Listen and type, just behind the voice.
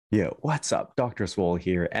Yeah, what's up? Dr. Swole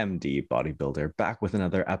here, MD bodybuilder, back with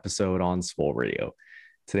another episode on Swole Radio.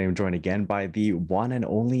 Today I'm joined again by the one and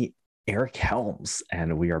only Eric Helms,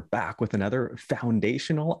 and we are back with another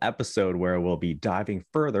foundational episode where we'll be diving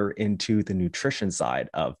further into the nutrition side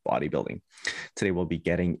of bodybuilding. Today we'll be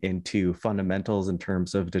getting into fundamentals in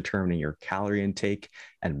terms of determining your calorie intake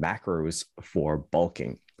and macros for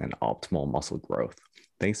bulking and optimal muscle growth.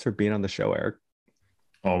 Thanks for being on the show, Eric.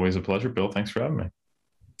 Always a pleasure, Bill. Thanks for having me.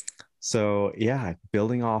 So yeah,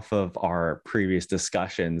 building off of our previous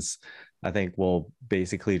discussions, I think we'll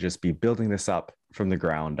basically just be building this up from the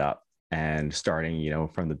ground up and starting,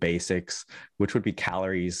 from the basics, which would be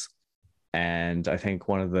calories. And I think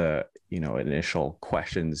one of the, initial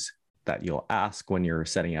questions that you'll ask when you're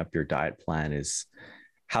setting up your diet plan is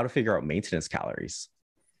how to figure out maintenance calories.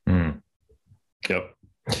 Yep.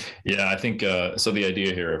 Yeah, I think so. The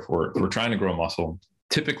idea here, if we're trying to grow muscle,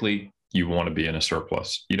 typically you want to be in a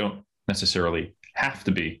surplus. You don't necessarily have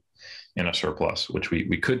to be in a surplus, which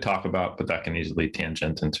we could talk about, but that can easily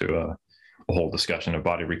tangent into a whole discussion of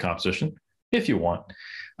body recomposition if you want.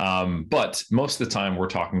 But most of the time we're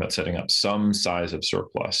talking about setting up some size of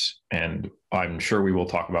surplus. And I'm sure we will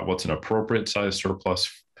talk about what's an appropriate size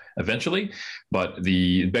surplus eventually, but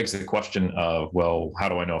it begs the question of, well, how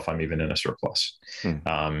do I know if I'm even in a surplus?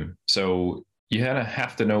 So you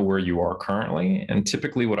have to know where you are currently. And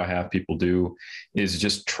typically what I have people do is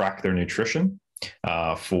just track their nutrition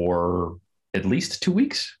for at least 2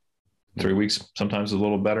 weeks, 3 weeks, sometimes a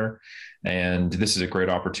little better. And this is a great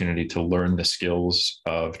opportunity to learn the skills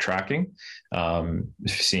of tracking,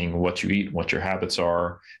 seeing what you eat, what your habits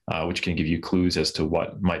are, which can give you clues as to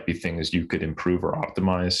what might be things you could improve or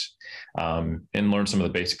optimize, and learn some of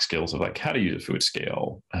the basic skills of like how to use a food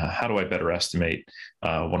scale. How do I better estimate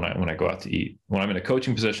when I go out to eat? When I'm in a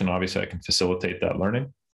coaching position, obviously I can facilitate that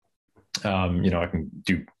learning. I can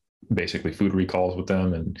do basically food recalls with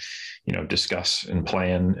them and, discuss and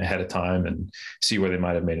plan ahead of time and see where they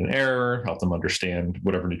might have made an error, help them understand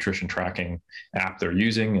whatever nutrition tracking app they're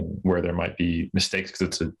using and where there might be mistakes because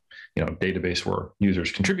it's a, database where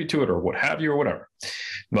users contribute to it or what have you or whatever.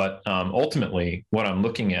 But ultimately what I'm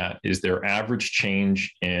looking at is their average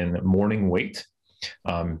change in morning weight,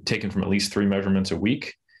 taken from at least 3 measurements a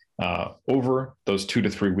week, over those 2 to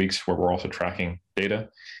 3 weeks where we're also tracking data,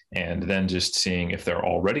 and then just seeing if they're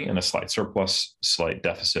already in a slight surplus, slight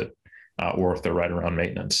deficit, or if they're right around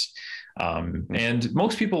maintenance. And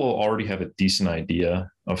most people will already have a decent idea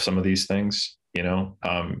of some of these things. They'll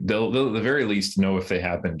at the very least know if they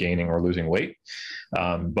have been gaining or losing weight,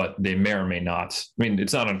 but they may or may not. I mean,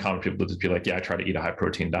 it's not uncommon for people to just be like, yeah, I try to eat a high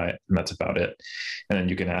protein diet and that's about it. And then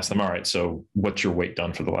you can ask them, all right, so what's your weight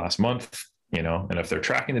done for the last month? And if they're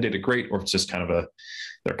tracking the data, great, or it's just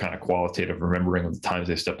they're kind of qualitative remembering of the times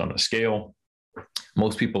they stepped on the scale.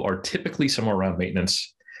 Most people are typically somewhere around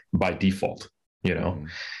maintenance by default, or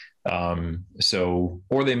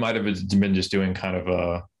they might have been just doing kind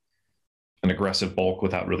of an aggressive bulk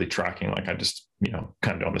without really tracking. Like I just,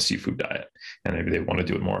 kind of on the seafood diet, and maybe they want to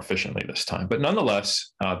do it more efficiently this time. But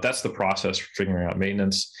nonetheless, that's the process for figuring out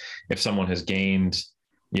maintenance. If someone has gained,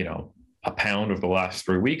 a pound over the last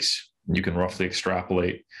 3 weeks, you can roughly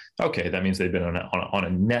extrapolate, okay, that means they've been on a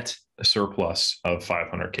net surplus of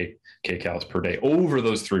 500 kcals per day over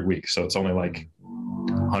those 3 weeks. So it's only like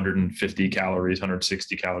 150 calories,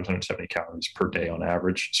 160 calories, 170 calories per day on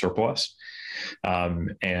average surplus.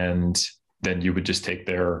 And then you would just take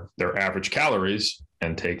their average calories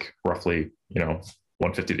and take roughly,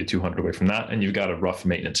 150 to 200 away from that. And you've got a rough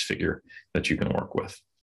maintenance figure that you can work with.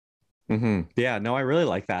 Mm-hmm. Yeah, no, I really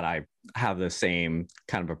like that. I have the same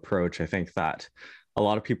kind of approach. I think that a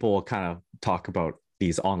lot of people will kind of talk about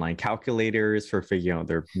these online calculators for figuring out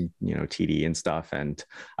their, TD and stuff. And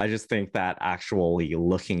I just think that actually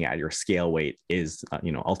looking at your scale weight is,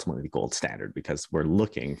 ultimately the gold standard, because we're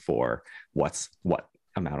looking for what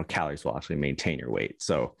amount of calories will actually maintain your weight.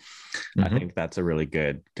 So I think that's a really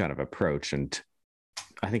good kind of approach. And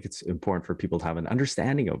I think it's important for people to have an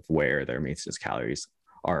understanding of where their maintenance calories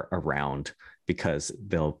are around, because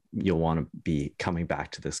you'll want to be coming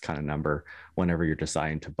back to this kind of number whenever you're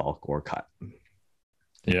deciding to bulk or cut.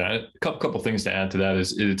 Yeah, a couple things to add to that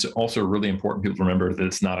is it's also really important people to remember that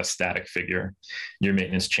it's not a static figure. Your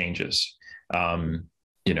maintenance changes. And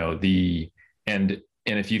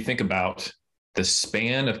if you think about the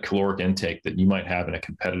span of caloric intake that you might have in a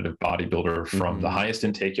competitive bodybuilder, from the highest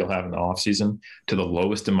intake you'll have in the off season to the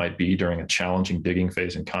lowest it might be during a challenging digging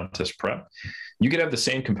phase and contest prep, you could have the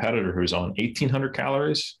same competitor who's on 1,800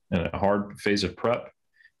 calories in a hard phase of prep,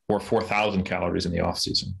 or 4,000 calories in the off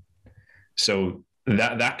season. So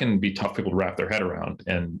that can be tough for people to wrap their head around.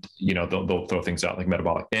 And, they'll throw things out like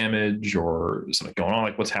metabolic damage or something going on,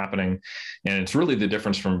 like what's happening. And it's really the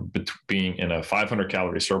difference from being in a 500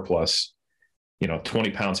 calorie surplus,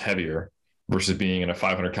 20 pounds heavier versus being in a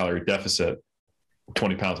 500 calorie deficit,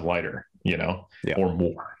 20 pounds lighter, or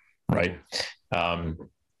more. Right.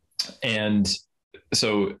 And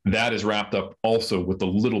so that is wrapped up also with a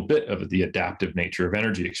little bit of the adaptive nature of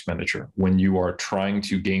energy expenditure. When you are trying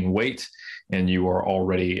to gain weight and you are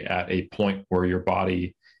already at a point where your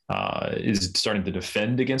body is starting to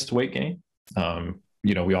defend against weight gain,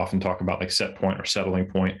 we often talk about like set point or settling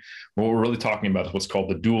point. What we're really talking about is what's called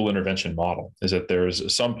the dual intervention model, is that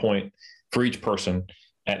there's some point for each person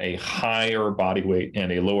at a higher body weight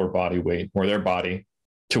and a lower body weight where their body,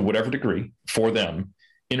 to whatever degree for them,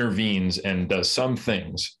 intervenes and does some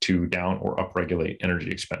things to down or upregulate energy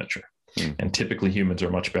expenditure. And typically humans are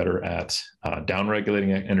much better at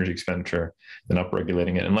down-regulating energy expenditure than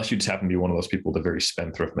upregulating it, unless you just happen to be one of those people with a very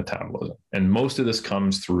spendthrift metabolism. And most of this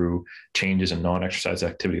comes through changes in non-exercise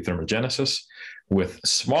activity thermogenesis, with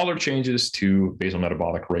smaller changes to basal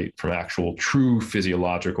metabolic rate from actual true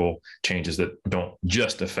physiological changes that don't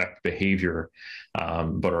just affect behavior,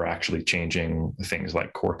 but are actually changing things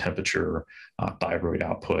like core temperature, thyroid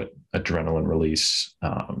output, adrenaline release,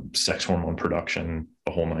 sex hormone production,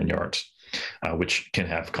 the whole 9 yards, which can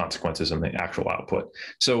have consequences in the actual output.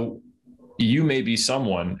 So you may be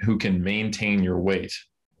someone who can maintain your weight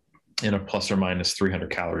in a plus or minus 300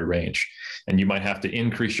 calorie range. And you might have to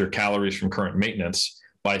increase your calories from current maintenance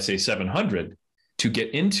by, say, 700 to get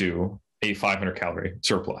into a 500 calorie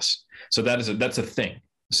surplus. So that's a thing.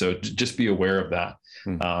 So just be aware of that.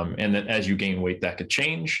 And then as you gain weight, that could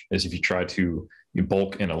change. As if you try to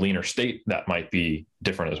bulk in a leaner state, that might be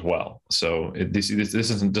different as well. So this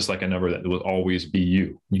isn't just like a number that will always be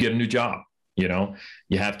you. You get a new job, you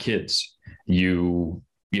have kids, you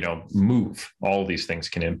move. All of these things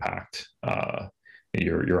can impact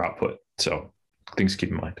your output. So things to keep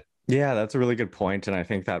in mind. Yeah, that's a really good point. And I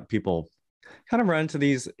think that people kind of run into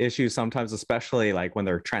these issues sometimes, especially like when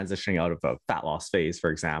they're transitioning out of a fat loss phase,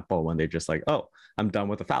 for example, when they're just like, oh, I'm done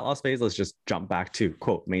with the fat loss phase. Let's just jump back to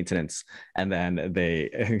quote maintenance. And then they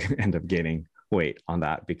end up gaining weight on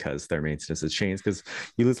that because their maintenance has changed, because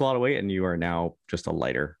you lose a lot of weight and you are now just a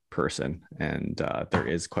lighter person. And there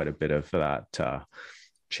is quite a bit of that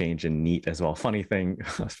change in NEAT as well. Funny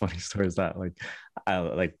story is that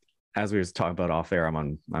like as we were talking about off air,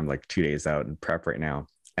 I'm like 2 days out in prep right now,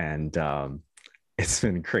 and it's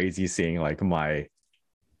been crazy seeing like my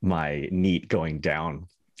NEAT going down,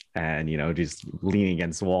 and just leaning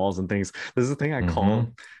against walls and things. This is a thing I call,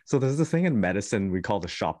 so there's this thing in medicine we call the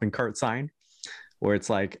shopping cart sign, where it's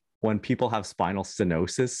like when people have spinal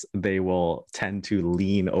stenosis, they will tend to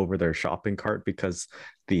lean over their shopping cart because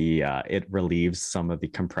it relieves some of the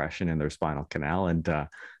compression in their spinal canal. And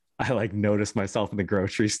I like noticed myself in the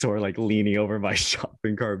grocery store, like leaning over my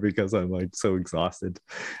shopping cart because I'm like so exhausted.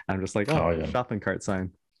 I'm just like, yeah. Shopping cart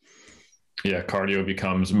sign. Yeah, cardio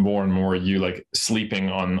becomes more and more you like sleeping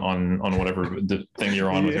on whatever the thing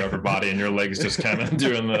you're on with your upper body, and your legs just kind of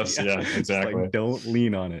doing this. Yeah, exactly. Like, don't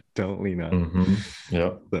lean on it. Don't lean on it.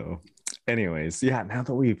 Yeah. So anyways, now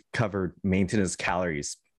that we've covered maintenance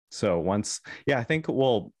calories, so I think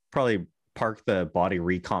we'll probably park the body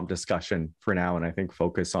recomp discussion for now, and I think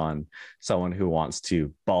focus on someone who wants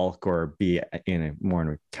to bulk or be in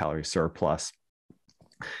a calorie surplus.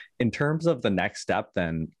 In terms of the next step,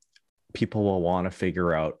 then people will want to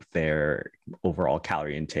figure out their overall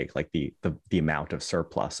calorie intake, like the amount of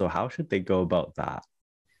surplus. So how should they go about that?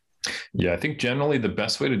 Yeah, I think generally the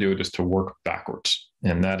best way to do it is to work backwards.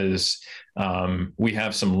 And that is, we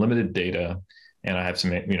have some limited data, and I have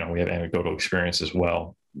some, we have anecdotal experience as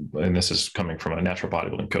well. And this is coming from a natural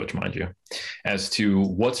bodybuilding coach, mind you, as to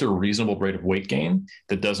what's a reasonable rate of weight gain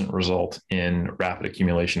that doesn't result in rapid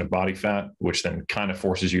accumulation of body fat, which then kind of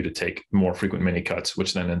forces you to take more frequent mini cuts,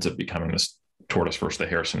 which then ends up becoming this tortoise versus the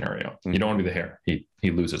hare scenario. You don't want to be the hare. He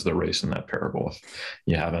loses the race in that parable if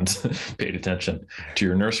you haven't paid attention to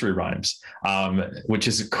your nursery rhymes, which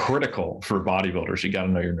is critical for bodybuilders. You got to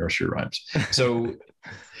know your nursery rhymes. So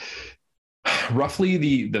roughly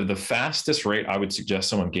the fastest rate I would suggest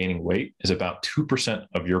someone gaining weight is about 2%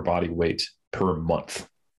 of your body weight per month.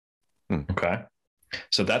 Okay.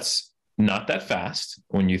 So that's not that fast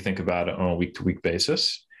when you think about it on a week-to-week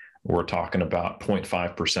basis. We're talking about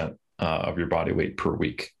 0.5% of your body weight per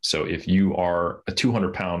week. So if you are a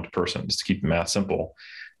 200-pound person, just to keep the math simple,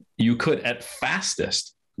 you could at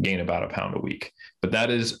fastest gain about a pound a week. But that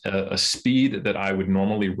is a speed that I would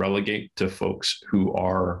normally relegate to folks who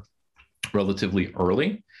are relatively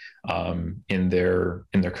early in their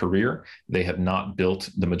career. They have not built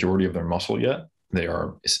the majority of their muscle yet. They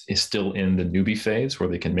are still in the newbie phase where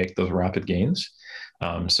they can make those rapid gains.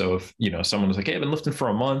 So if, someone was like, hey, I've been lifting for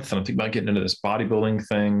a month and I'm thinking about getting into this bodybuilding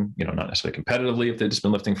thing, not necessarily competitively if they've just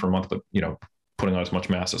been lifting for a month, but, putting on as much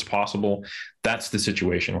mass as possible, that's the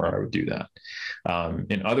situation where I would do that.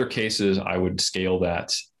 In other cases, I would scale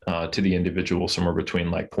that to the individual somewhere between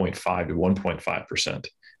like 0.5 to 1.5%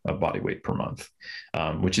 of body weight per month,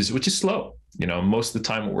 which is slow. Most of the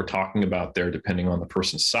time what we're talking about there, depending on the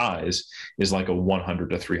person's size, is like a 100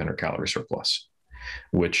 to 300 calorie surplus,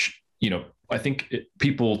 which, I think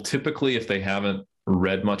people typically, if they haven't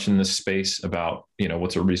read much in this space about,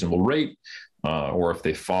 what's a reasonable rate, or if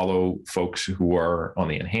they follow folks who are on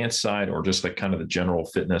the enhanced side or just like kind of the general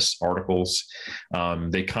fitness articles,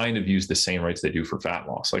 they kind of use the same rates they do for fat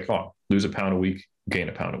loss, like, lose a pound a week, gain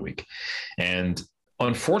a pound a week. And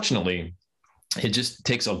unfortunately, it just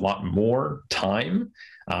takes a lot more time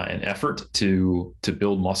and effort to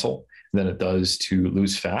build muscle than it does to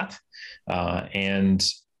lose fat. And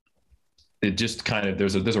it just kind of,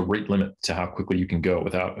 there's a rate limit to how quickly you can go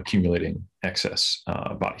without accumulating excess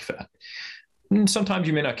body fat. And sometimes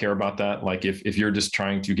you may not care about that. Like if you're just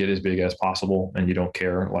trying to get as big as possible and you don't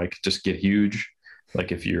care, like just get huge.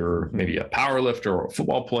 Like if you're maybe a power lifter or a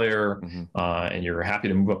football player, and you're happy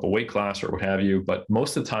to move up a weight class or what have you. But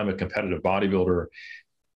most of the time, a competitive bodybuilder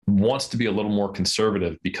wants to be a little more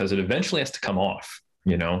conservative because it eventually has to come off.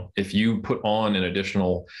 If you put on an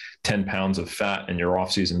additional 10 pounds of fat in your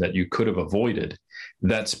off season that you could have avoided,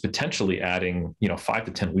 that's potentially adding, 5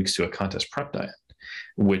 to 10 weeks to a contest prep diet,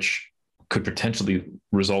 which could potentially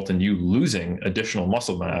result in you losing additional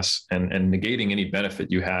muscle mass and negating any benefit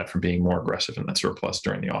you had from being more aggressive in that surplus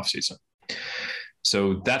during the off season.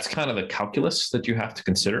 So that's kind of the calculus that you have to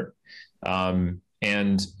consider.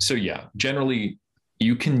 And so, yeah, generally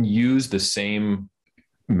you can use the same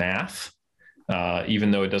math,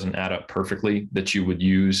 even though it doesn't add up perfectly, that you would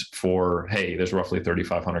use for, hey, there's roughly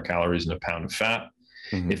 3,500 calories in a pound of fat.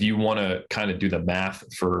 If you want to kind of do the math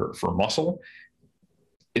for muscle,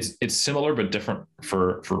 it's similar, but different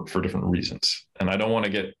for different reasons. And I don't want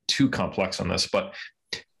to get too complex on this, but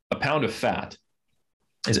a pound of fat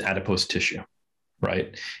is adipose tissue,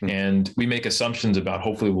 right? And we make assumptions about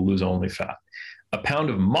hopefully we'll lose only fat. A pound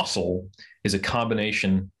of muscle is a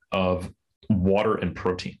combination of water and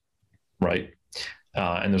protein, right?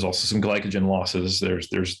 And there's also some glycogen losses.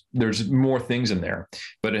 There's more things in there,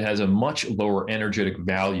 but it has a much lower energetic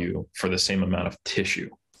value for the same amount of tissue.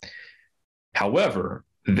 However,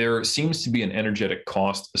 there seems to be an energetic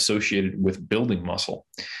cost associated with building muscle,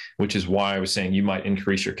 which is why I was saying you might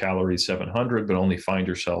increase your calories 700, but only find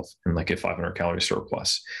yourself in like a 500 calorie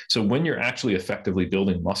surplus. So when you're actually effectively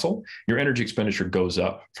building muscle, your energy expenditure goes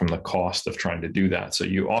up from the cost of trying to do that. So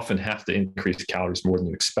you often have to increase calories more than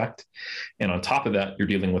you expect. And on top of that, you're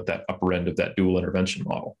dealing with that upper end of that dual intervention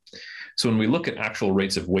model. So when we look at actual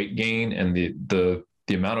rates of weight gain and the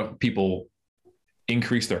amount of people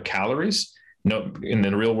increase their calories, no, in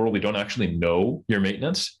the real world, we don't actually know your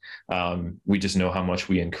maintenance. We just know how much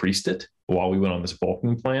we increased it while we went on this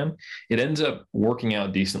bulking plan. It ends up working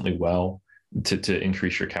out decently well to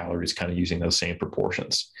increase your calories, kind of using those same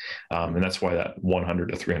proportions. And that's why that 100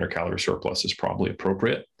 to 300 calorie surplus is probably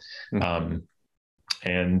appropriate. And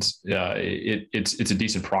it's a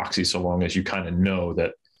decent proxy so long as you kind of know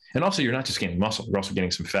that. And also, you're not just gaining muscle, you're also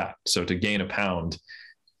gaining some fat. So to gain a pound,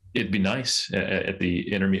 it'd be nice at the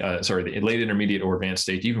the late intermediate or advanced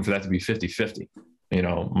stage, even for that to be 50-50,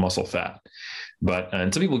 muscle fat.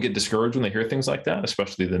 And some people get discouraged when they hear things like that,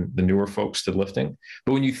 especially the newer folks to lifting.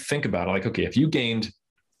 But when you think about it, like, okay, if you gained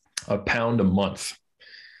a pound a month,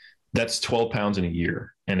 that's 12 pounds in a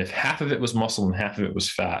year. And if half of it was muscle and half of it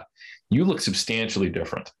was fat, you look substantially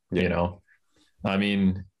different, I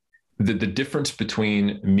mean, the difference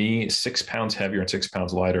between me 6 pounds heavier and 6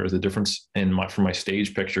 pounds lighter is the difference from my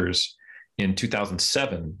stage pictures in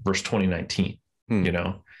 2007 versus 2019,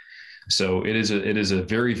 So it is a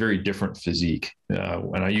very, very different physique.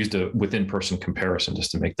 And I used a within-person comparison just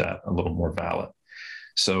to make that a little more valid.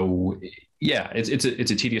 So yeah, it's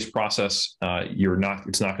a tedious process.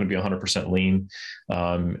 It's not going to be 100% lean.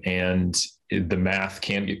 And the math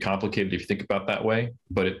can get complicated if you think about it that way,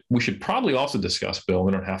 but we should probably also discuss, Bill,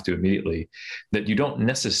 we don't have to immediately, that you don't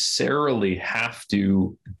necessarily have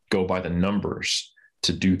to go by the numbers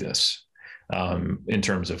to do this in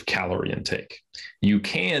terms of calorie intake. You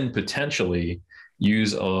can potentially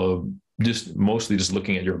use mostly just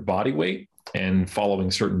looking at your body weight and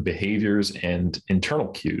following certain behaviors and internal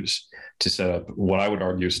cues to set up what I would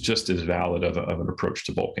argue is just as valid of an approach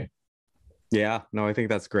to bulking. Yeah, no, I think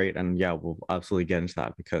that's great. And yeah, we'll absolutely get into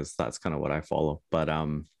that because that's kind of what I follow. But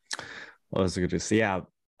what was I going to say? Yeah.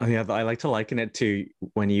 Yeah, I like to liken it to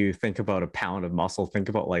when you think about a pound of muscle, think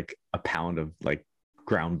about like a pound of like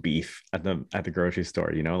ground beef at the grocery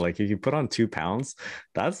store, you know, like if you put on 2 pounds,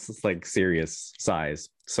 that's like serious size.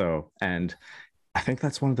 So, and I think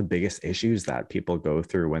that's one of the biggest issues that people go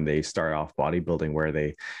through when they start off bodybuilding,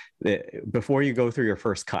 where before you go through your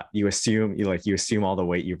first cut, you assume all the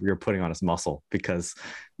weight you're putting on is muscle, because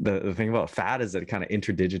the thing about fat is that it kind of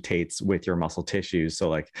interdigitates with your muscle tissues. So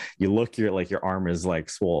like your arm is like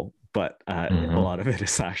swole, but a lot of it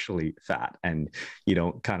is actually fat, and you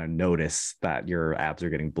don't kind of notice that your abs are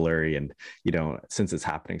getting blurry, and you don't, since it's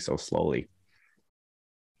happening so slowly.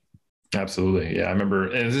 Absolutely. Yeah. I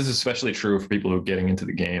remember, and this is especially true for people who are getting into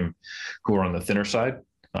the game who are on the thinner side.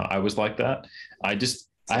 I was like that. I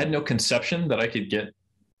had no conception that I could get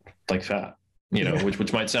like fat, you know,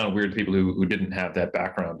 which might sound weird to people who didn't have that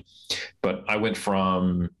background. But I went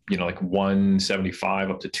from, you know, like 175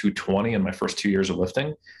 up to 220 in my first 2 years of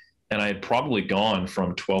lifting. And I had probably gone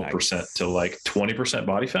from 12% to like 20%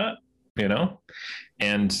 body fat, you know,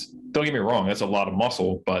 and don't get me wrong, that's a lot of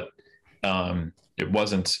muscle, but it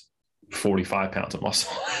wasn't 45 pounds of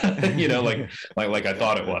muscle, you know, like I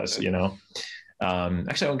thought it was, you know.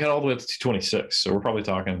 Actually, I got all the way up to 226. So we're probably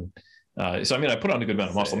talking. So I mean, I put on a good amount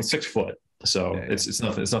of muscle. I'm 6 foot, so yeah. It's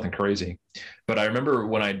nothing crazy. But I remember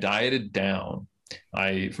when I dieted down,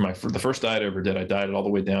 the first diet I ever did, I dieted all the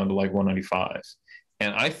way down to like 195,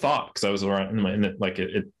 and I thought, because I was around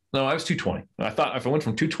no, I was 220. I thought if I went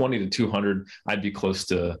from 220 to 200, I'd be close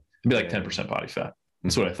to, it'd be like 10% body fat.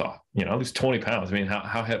 That's what I thought, you know, these 20 pounds. I mean,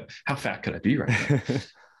 how fat could I be right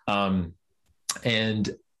now? And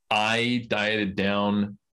I dieted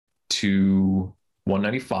down to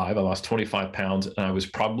 195. I lost 25 pounds, and I was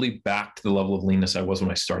probably back to the level of leanness I was when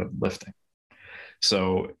I started lifting.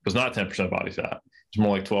 So it was not 10% body fat. It was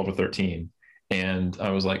more like 12 or 13. And I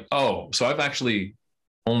was like, oh, so I've actually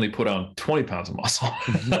only put on 20 pounds of muscle.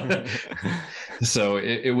 So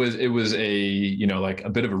it was a, you know, like a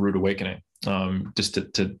bit of a rude awakening. Just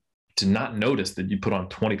to not notice that you put on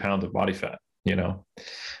 20 pounds of body fat, you know?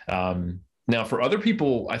 Now for other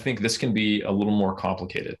people, I think this can be a little more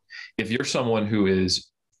complicated. If you're someone who is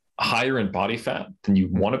higher in body fat than you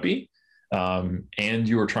want to be, and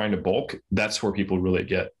you are trying to bulk, that's where people really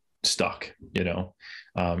get stuck, you know?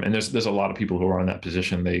 And there's a lot of people who are in that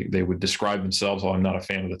position. They would describe themselves, oh, I'm not a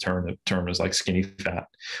fan of the term. The term is like skinny fat.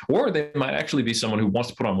 Or they might actually be someone who wants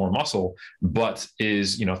to put on more muscle, but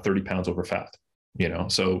is, you know, 30 pounds over fat, you know?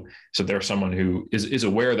 So they're someone who is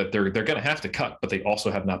aware that they're going to have to cut, but they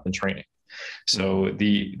also have not been training. So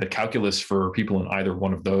the calculus for people in either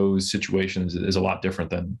one of those situations is a lot different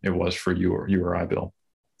than it was for you or I, Bill.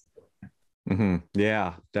 Mm-hmm.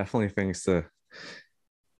 Yeah, definitely things to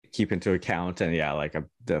keep into account. And yeah, like I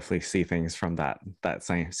definitely see things from that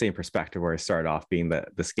same perspective, where I started off being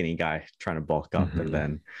the skinny guy trying to bulk up, and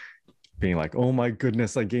then being like, oh my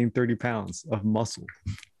goodness, I gained 30 pounds of muscle.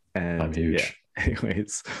 And I'm huge. Yeah,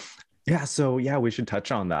 anyways, yeah. So yeah, we should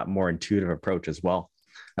touch on that more intuitive approach as well.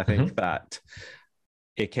 I think that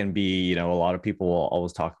it can be, you know, a lot of people will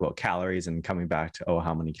always talk about calories and coming back to, oh,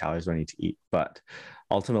 how many calories do I need to eat? But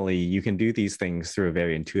ultimately you can do these things through a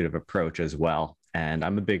very intuitive approach as well. And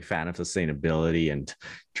I'm a big fan of sustainability and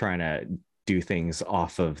trying to do things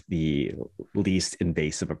off of the least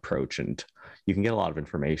invasive approach. And you can get a lot of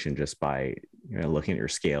information just by, you know, looking at your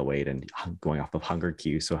scale weight and going off of hunger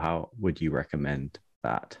cues. So how would you recommend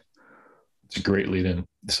that? It's a great lead in.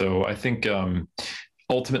 So I think,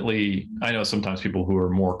 ultimately, I know sometimes people who are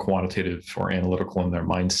more quantitative or analytical in their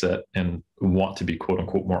mindset and want to be quote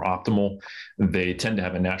unquote more optimal, they tend to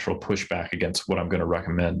have a natural pushback against what I'm going to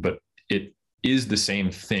recommend, but it is the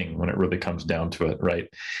same thing when it really comes down to it, right?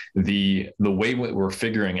 The way we're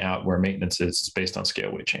figuring out where maintenance is based on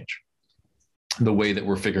scale weight change. The way that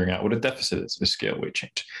we're figuring out what a deficit is scale weight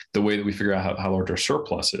change. The way that we figure out how large our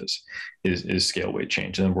surplus is scale weight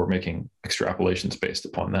change. And then we're making extrapolations based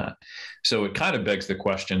upon that. So it kind of begs the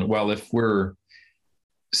question, well, if we're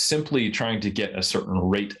simply trying to get a certain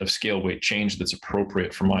rate of scale weight change that's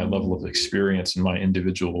appropriate for my level of experience and my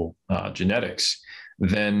individual genetics,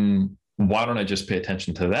 then why don't I just pay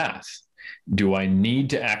attention to that? Do I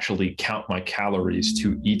need to actually count my calories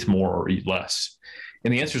to eat more or eat less?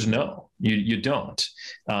 And the answer is no, you don't.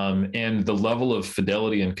 And the level of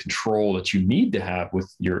fidelity and control that you need to have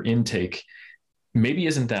with your intake maybe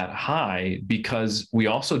isn't that high, because we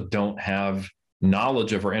also don't have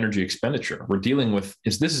knowledge of our energy expenditure. We're dealing with,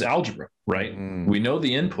 this is algebra, right? We know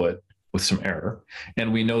the input with some error,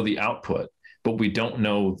 and we know the output, but we don't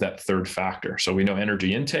know that third factor. So we know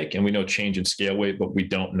energy intake and we know change in scale weight, but we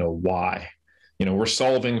don't know why. We're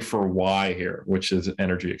solving for why here, which is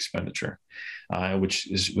energy expenditure,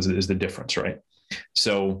 which is the difference, right?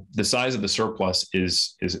 So the size of the surplus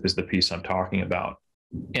is the piece I'm talking about.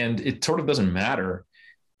 And it sort of doesn't matter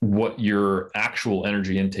what your actual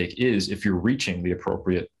energy intake is if you're reaching the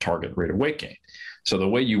appropriate target rate of weight gain. So the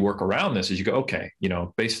way you work around this is you go, okay,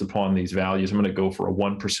 based upon these values, I'm going to go for a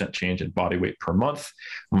 1% change in body weight per month.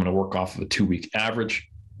 I'm going to work off of a 2-week average.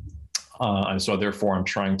 And so therefore I'm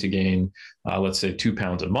trying to gain, let's say 2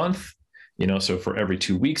 pounds a month, so for every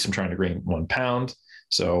 2 weeks, I'm trying to gain 1 pound.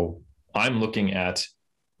 So I'm looking at,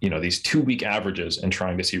 these 2-week averages and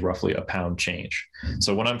trying to see roughly a pound change.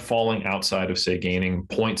 So when I'm falling outside of, say, gaining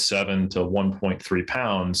 0.7 to 1.3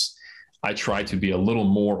 pounds, I try to be a little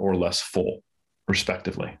more or less full,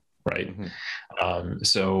 respectively, right? Mm-hmm.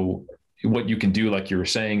 So what you can do, like you were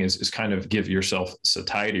saying, is kind of give yourself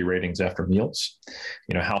satiety ratings after meals.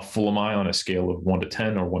 How full am I on a scale of 1 to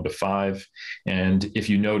 10 or 1 to 5? And if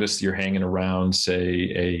you notice you're hanging around,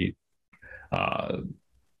 say,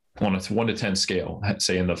 on a 1 to 10 scale,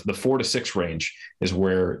 say in the 4 to 6 range is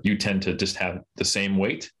where you tend to just have the same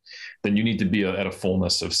weight, then you need to be at a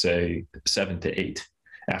fullness of, say, 7 to 8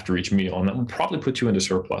 after each meal. And that will probably put you into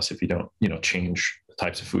surplus if you don't, change the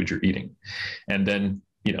types of food you're eating. And then,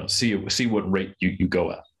 see what rate you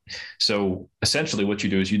go at. So essentially what you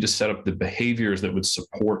do is you just set up the behaviors that would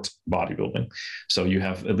support bodybuilding. So you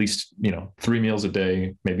have at least, 3 meals a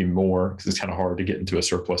day, maybe more, because it's kind of hard to get into a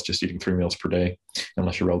surplus just eating 3 meals per day,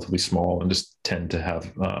 unless you're relatively small and just tend to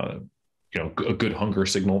have, a good hunger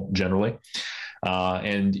signal generally.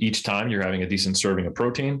 And each time you're having a decent serving of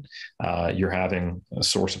protein, you're having a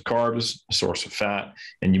source of carbs, a source of fat,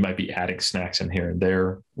 and you might be adding snacks in here and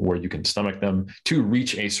there where you can stomach them to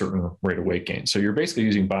reach a certain rate of weight gain. So you're basically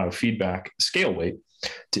using biofeedback scale weight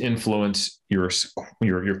to influence your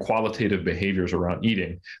qualitative behaviors around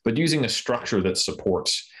eating, but using a structure that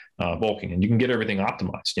supports bulking. And you can get everything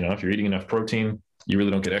optimized. If you're eating enough protein, you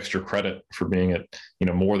really don't get extra credit for being at,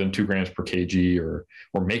 more than 2 grams per kg,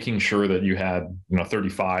 or making sure that you had,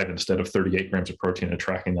 35 instead of 38 grams of protein and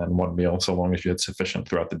tracking that in one meal, so long as you had sufficient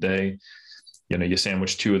throughout the day. You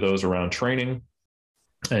sandwich 2 of those around training,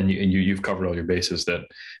 and you've covered all your bases that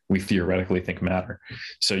we theoretically think matter.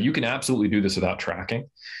 So you can absolutely do this without tracking.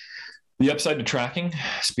 The upside to tracking,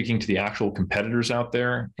 speaking to the actual competitors out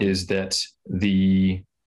there, is that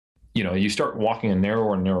you start walking a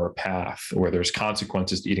narrower and narrower path where there's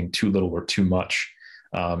consequences to eating too little or too much.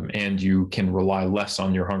 And you can rely less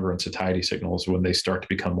on your hunger and satiety signals when they start to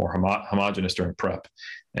become more homogeneous during prep.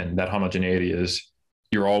 And that homogeneity is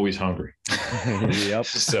you're always hungry. Yep.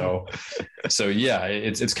 So yeah,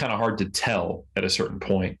 it's kind of hard to tell at a certain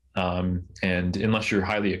point. And unless you're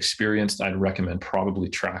highly experienced, I'd recommend probably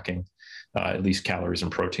tracking at least calories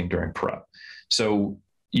and protein during prep. So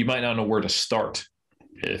you might not know where to start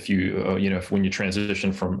if when you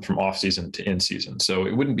transition from off season to in season. So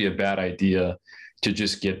it wouldn't be a bad idea to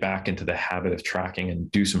just get back into the habit of tracking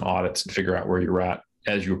and do some audits and figure out where you're at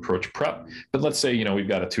as you approach prep. But let's say, we've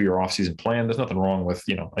got a 2-year off season plan. There's nothing wrong with,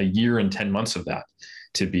 a year and 10 months of that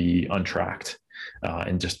to be untracked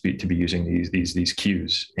and just to be using these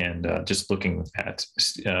cues and just looking at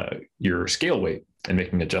your scale weight and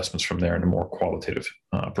making adjustments from there in a more qualitative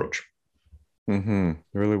approach. Mm-hmm.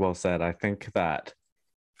 Really well said. I think that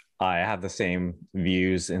I have the same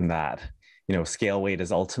views in that, scale weight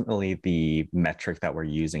is ultimately the metric that we're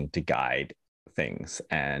using to guide things.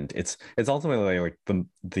 And it's ultimately like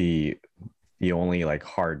the only like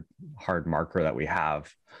hard marker that we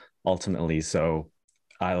have ultimately. So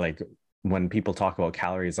I like when people talk about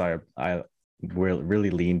calories, I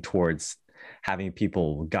really lean towards having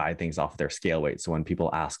people guide things off their scale weight. So when people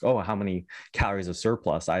ask, oh, how many calories of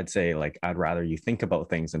surplus, I'd say like, I'd rather you think about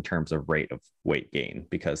things in terms of rate of weight gain,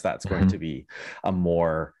 because that's going to be a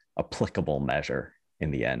more applicable measure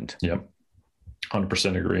in the end. Yep.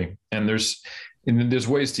 100% agree. And there's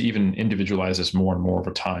ways to even individualize this more and more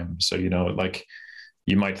over time. So, like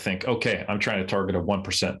you might think, okay, I'm trying to target a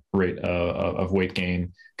 1% rate of weight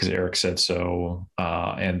gain because Eric said so.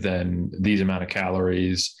 And then these amount of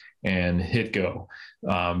calories and hit go.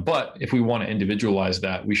 But if we want to individualize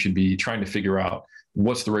that, we should be trying to figure out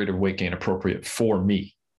what's the rate of weight gain appropriate for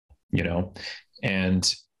me,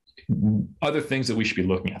 and other things that we should be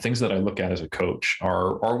looking at, things that I look at as a coach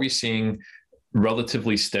are we seeing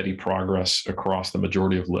relatively steady progress across the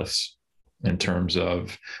majority of lifts in terms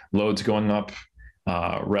of loads going up,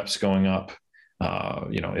 reps going up?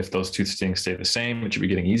 If those two things stay the same, it should be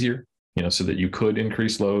getting easier, so that you could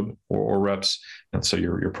increase load or reps. And so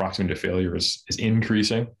your proximity to failure is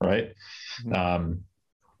increasing, right?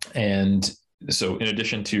 And so in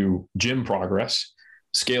addition to gym progress,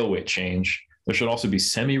 scale weight change, there should also be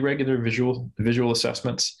semi-regular visual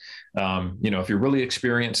assessments. If you're really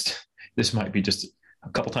experienced, this might be just a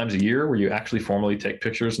couple times a year where you actually formally take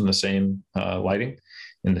pictures in the same lighting,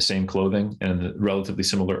 in the same clothing, and the relatively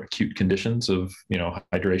similar acute conditions of,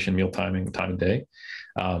 hydration, meal timing, time of day,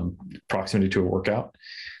 proximity to a workout.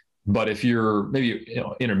 But if you're maybe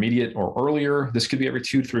intermediate or earlier, this could be every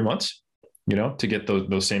 2 to 3 months, to get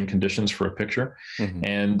those same conditions for a picture. Mm-hmm.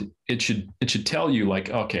 And it should tell you, like,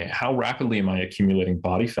 okay, how rapidly am I accumulating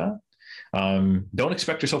body fat? Don't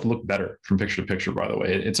expect yourself to look better from picture to picture, by the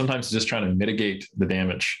way. It's sometimes just trying to mitigate the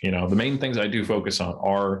damage. The main things I do focus on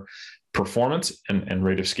are performance and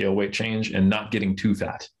rate of scale weight change, and not getting too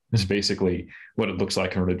fat is basically what it looks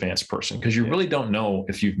like in an advanced person, because you really don't know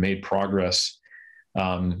if you've made progress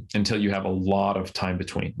until you have a lot of time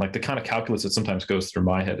between. Like, the kind of calculus that sometimes goes through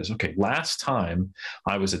my head is, okay, last time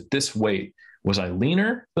I was at this weight, was I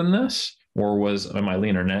leaner than this, or am I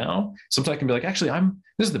leaner now? Sometimes I can be like, actually,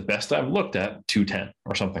 this is the best I've looked at 210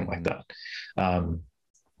 or something like that.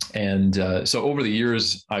 So over the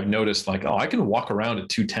years, I've noticed, like, I can walk around at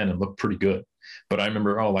 210 and look pretty good. But I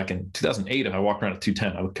remember, like in 2008, if I walked around at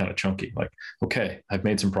 210, I looked kind of chunky. Like, okay, I've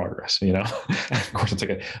made some progress, Of course, it's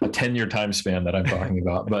like a 10-year time span that I'm talking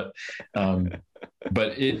about. But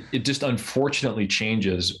it just unfortunately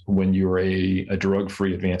changes when you're a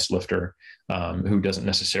drug-free advanced lifter who doesn't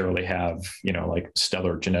necessarily have, like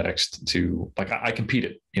stellar genetics to, like, I compete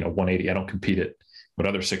at, 180. I don't compete at what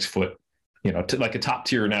other 6 foot, like a top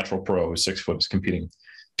tier natural pro who's 6 foot is competing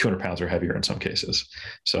 200 pounds or heavier in some cases.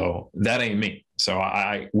 So that ain't me. So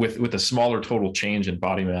I with a smaller total change in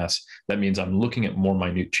body mass, that means I'm looking at more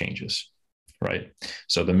minute changes, right?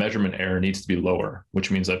 So the measurement error needs to be lower, which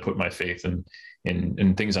means I put my faith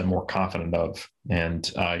in things I'm more confident of, and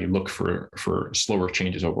you look for slower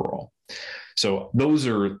changes overall. So those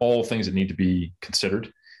are all things that need to be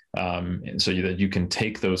considered. And so that you can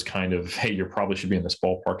take those kind of, hey, you probably should be in this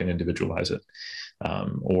ballpark, and individualize it.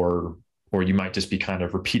 Or you might just be kind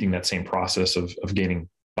of repeating that same process of gaining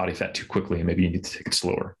body fat too quickly, and maybe you need to take it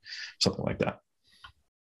slower, something like that.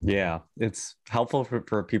 Yeah, it's helpful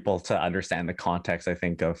for people to understand the context, I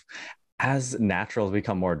think, of as naturals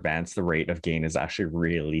become more advanced, the rate of gain is actually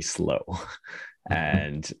really slow.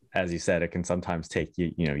 And as you said, it can sometimes take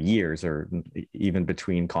years, or even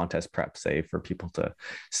between contest prep, say, for people to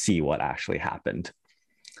see what actually happened.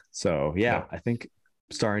 So yeah, I think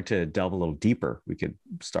starting to delve a little deeper,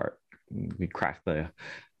 we crack the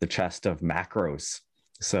chest of macros.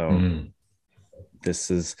 So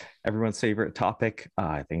this is everyone's favorite topic.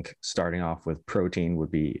 I think starting off with protein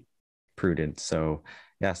would be prudent. So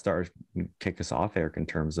yeah, kick us off, Eric, in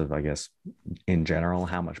terms of, I guess, in general,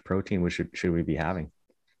 how much protein should we be having?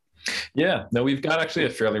 Yeah, no, we've got actually a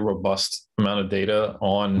fairly robust amount of data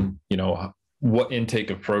on, what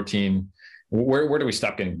intake of protein, where do we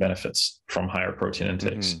stop getting benefits from higher protein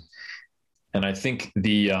intakes? And I think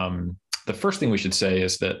the first thing we should say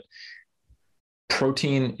is that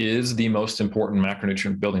protein is the most important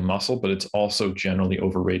macronutrient building muscle, but it's also generally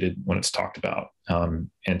overrated when it's talked about.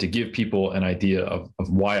 And to give people an idea of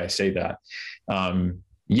why I say that,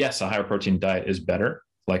 yes, a higher protein diet is better.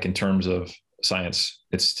 Like, in terms of science,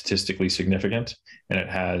 it's statistically significant, and it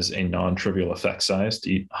has a non-trivial effect size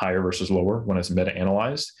to eat higher versus lower when it's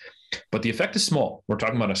meta-analyzed. But the effect is small. We're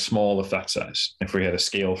talking about a small effect size. If we had a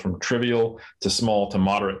scale from trivial to small to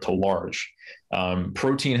moderate to large,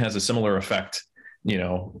 protein has a similar effect,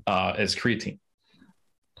 as creatine.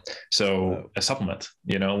 So a supplement,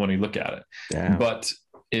 when we look at it. Yeah. But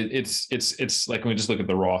it's like, when we just look at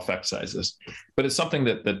the raw effect sizes, but it's something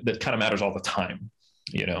that kind of matters all the time,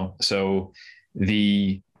 So if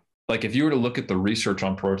you were to look at the research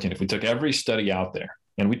on protein, if we took every study out there,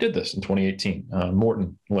 and we did this in 2018.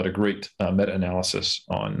 Morton led a great meta-analysis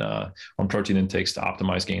on protein intakes to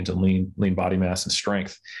optimize gains in lean body mass and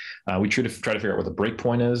strength. We try to figure out what the break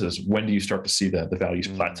point is when do you start to see the values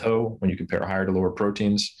plateau when you compare higher to lower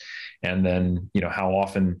proteins, and then how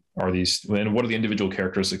often are these, and what are the individual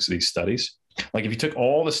characteristics of these studies? Like, if you took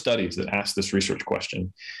all the studies that asked this research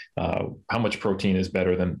question, how much protein is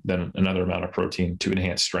better than another amount of protein to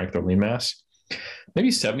enhance strength or lean mass? Maybe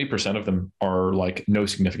 70% of them are like no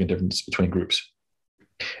significant difference between groups.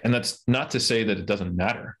 And that's not to say that it doesn't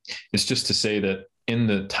matter. It's just to say that in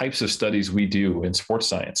the types of studies we do in sports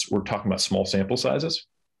science, we're talking about small sample sizes.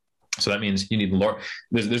 So that means you need large.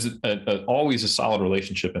 There's always a solid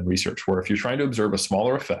relationship in research where if you're trying to observe a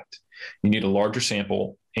smaller effect, You need a larger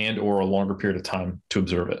sample and or a longer period of time to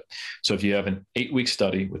observe it. So if you have an 8-week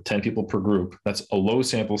study with 10 people per group, that's a low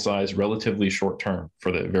sample size, relatively short term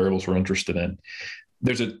for the variables we're interested in.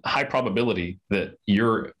 There's a high probability that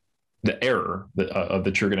the error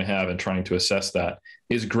that you're going to have in trying to assess that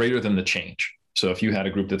is greater than the change. So if you had a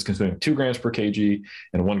group that's consuming 2 grams per kg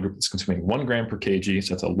and one group that's consuming 1 gram per kg,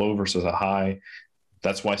 so that's a low versus a high,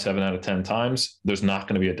 that's why 7 out of 10 times, there's not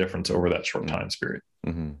going to be a difference over that short time period,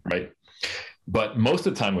 right? But most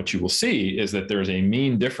of the time, what you will see is that there's a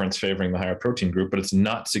mean difference favoring the higher protein group, but it's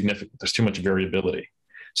not significant. There's too much variability.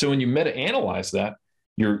 So when you meta-analyze that,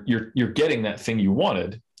 you're getting that thing you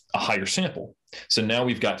wanted, a higher sample. So now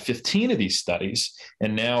we've got 15 of these studies,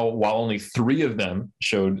 and now while only 3 of them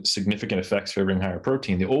showed significant effects favoring higher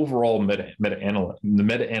protein, the overall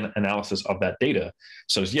meta-analysis of that data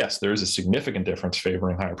says, yes, there is a significant difference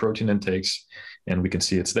favoring higher protein intakes, and we can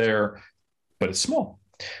see it's there, but it's small.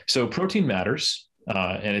 So protein matters,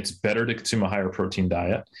 and it's better to consume a higher protein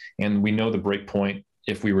diet. And we know the break point,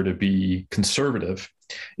 if we were to be conservative,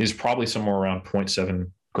 is probably somewhere around 0.7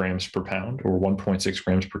 grams per pound or 1.6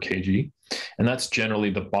 grams per kg. And that's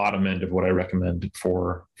generally the bottom end of what I recommend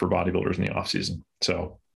for bodybuilders in the off season.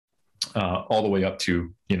 So all the way up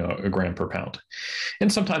to, a gram per pound.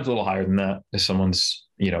 And sometimes a little higher than that. If someone's,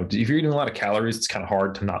 if you're eating a lot of calories, it's kind of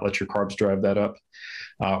hard to not let your carbs drive that up.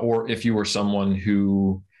 Or if you were someone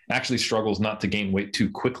who actually struggles not to gain weight too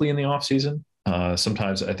quickly in the off season,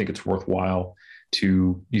 sometimes I think it's worthwhile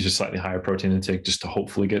to use a slightly higher protein intake just to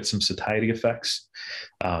hopefully get some satiety effects.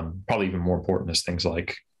 Probably even more important is things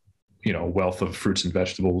like, wealth of fruits and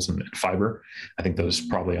vegetables and fiber. I think those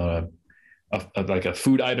probably on like a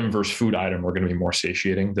food item versus food item are going to be more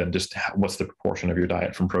satiating than just what's the proportion of your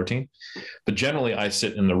diet from protein. But generally I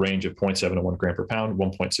sit in the range of 0.7 to 1 gram per pound,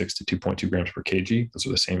 1.6 to 2.2 grams per kg. Those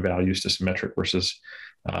are the same values, just metric versus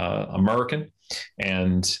American.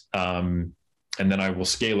 And then I will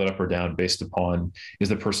scale it up or down based upon, is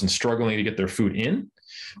the person struggling to get their food in,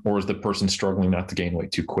 or is the person struggling not to gain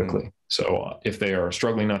weight too quickly? So if they are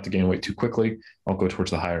struggling not to gain weight too quickly, I'll go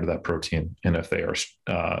towards the higher of that protein. And if they are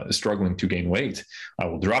struggling to gain weight, I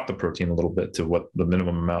will drop the protein a little bit to what the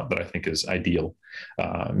minimum amount that I think is ideal,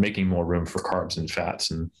 making more room for carbs and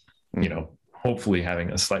fats and, hopefully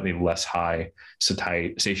having a slightly less high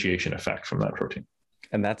satiation effect from that protein.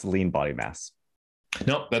 And that's lean body mass.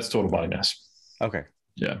 No, that's total body mass. Okay.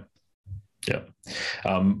 Yeah.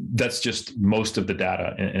 That's just most of the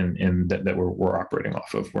data and that we're operating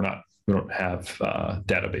off of. We don't have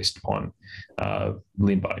data based upon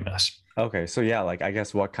lean body mass. Okay. So yeah, I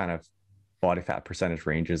guess what kind of body fat percentage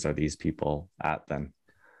ranges are these people at then?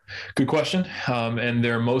 Good question. And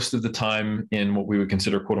they're most of the time in what we would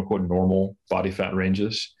consider quote unquote normal body fat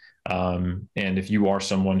ranges. And if you are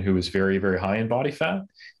someone who is very, very high in body fat,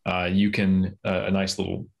 you can, a nice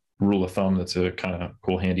little rule of thumb that's a kind of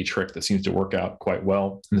cool, handy trick that seems to work out quite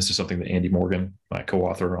well. And this is something that Andy Morgan, one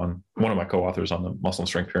of my co-authors on the Muscle and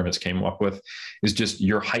Strength Pyramids, came up with, is just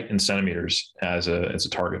your height in centimeters as a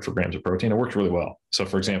target for grams of protein. It works really well. So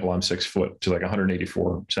for example, I'm 6 foot, which is like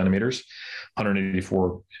 184 centimeters.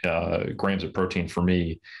 184 grams of protein for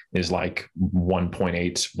me is like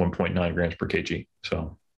 1.8, 1.9 grams per kg.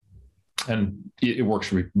 So, and it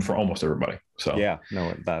works for almost everybody. So yeah,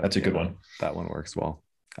 no, that's a good one. That one works well.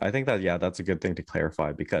 I think that, that's a good thing to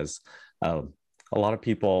clarify, because a lot of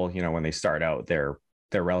people, when they start out, they're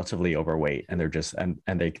relatively overweight and they're just, and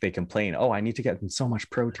they complain, oh, I need to get so much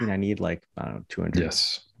protein. I need 200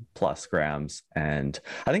 plus grams. And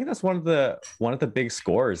I think that's one of the big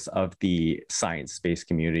scores of the science-based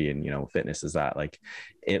community and, fitness, is that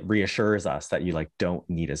it reassures us that you don't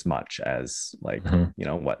need as much as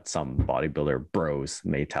what some bodybuilder bros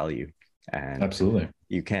may tell you. And absolutely,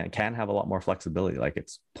 you can have a lot more flexibility.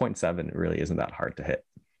 It's 0.7, it really isn't that hard to hit.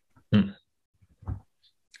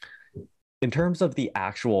 In terms of the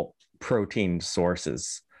actual protein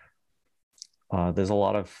sources, there's a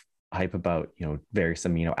lot of hype about various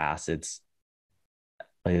amino acids.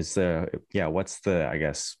 What's the, I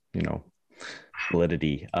guess,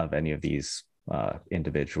 validity of any of these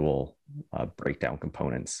individual breakdown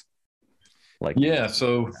components? Yeah,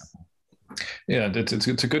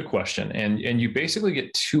 it's a good question. And you basically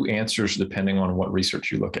get 2 answers depending on what research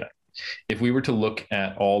you look at. If we were to look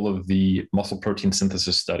at all of the muscle protein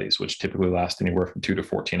synthesis studies, which typically last anywhere from 2 to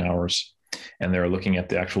 14 hours, and they're looking at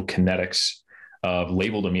the actual kinetics of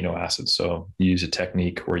labeled amino acids. So you use a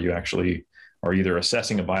technique where you actually are either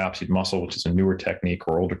assessing a biopsied muscle, which is a newer technique,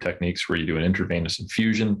 or older techniques where you do an intravenous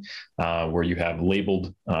infusion, where you have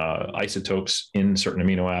labeled isotopes in certain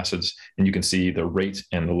amino acids, and you can see the rate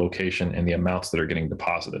and the location and the amounts that are getting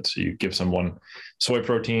deposited. So you give someone soy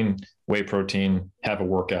protein, whey protein, have a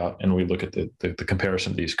workout, and we look at the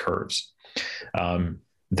comparison of these curves.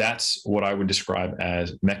 That's what I would describe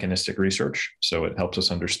as mechanistic research. So it helps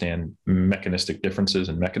us understand mechanistic differences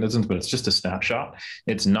and mechanisms, but it's just a snapshot.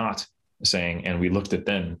 It's not saying, and we looked at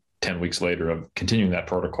then 10 weeks later of continuing that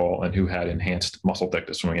protocol and who had enhanced muscle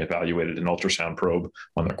thickness when we evaluated an ultrasound probe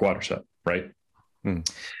on their quadricep, right?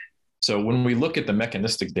 So when we look at the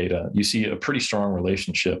mechanistic data, you see a pretty strong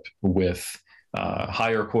relationship with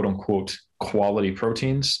higher quote unquote quality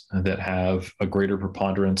proteins that have a greater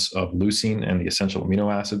preponderance of leucine and the essential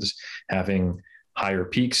amino acids, having higher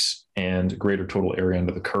peaks and greater total area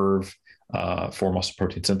under the curve for muscle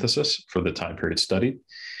protein synthesis for the time period studied.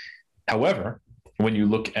 However, when you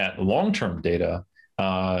look at long-term data,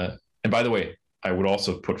 and by the way, I would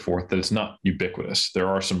also put forth that it's not ubiquitous. There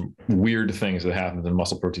are some weird things that happen in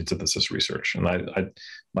muscle protein synthesis research. And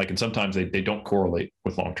and sometimes they don't correlate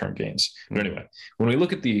with long-term gains. But anyway, when we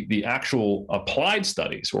look at the actual applied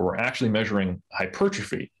studies where we're actually measuring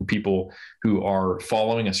hypertrophy in people who are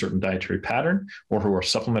following a certain dietary pattern or who are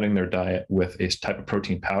supplementing their diet with a type of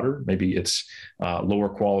protein powder, maybe it's lower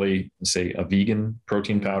quality, say a vegan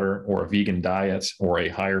protein powder or a vegan diet or a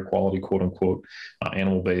higher quality, quote unquote,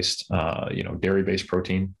 animal-based, dairy-based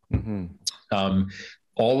protein.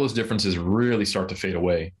 All those differences really start to fade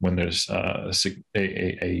away when there's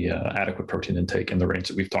adequate protein intake in the range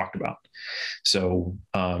that we've talked about. So,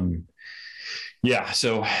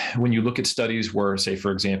 so when you look at studies where, say,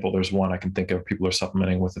 for example, there's one I can think of, people are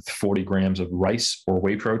supplementing with 40 grams of rice or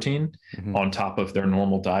whey protein on top of their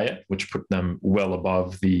normal diet, which put them well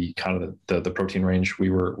above the kind of the protein range we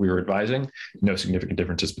were advising. No significant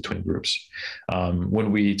differences between groups.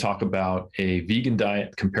 When we talk about a vegan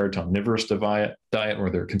diet compared to omnivorous diet where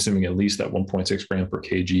they're consuming at least that 1.6 gram per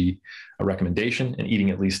kg recommendation and eating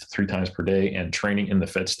at least 3 times per day and training in the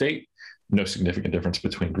fed state, no significant difference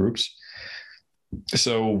between groups.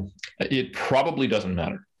 So it probably doesn't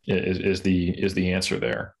matter is the answer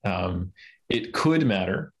there. It could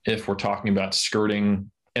matter if we're talking about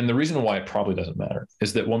skirting. And the reason why it probably doesn't matter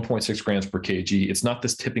is that 1.6 grams per kg, it's not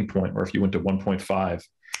this tipping point where if you went to 1.5,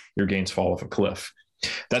 your gains fall off a cliff.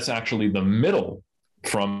 That's actually the middle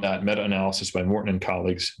from that meta-analysis by Morton and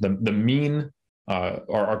colleagues. The mean,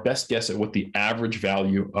 our best guess at what the average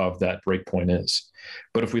value of that breakpoint is.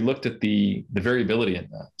 But if we looked at the variability in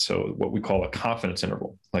that, so what we call a confidence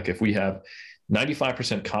interval, like if we have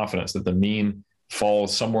 95% confidence that the mean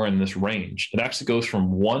falls somewhere in this range, it actually goes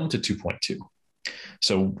from 1 to 2.2.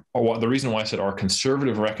 So the reason why I said our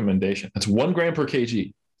conservative recommendation, that's 1 gram per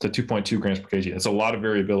kg to 2.2 grams per kg. That's a lot of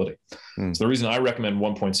variability. So the reason I recommend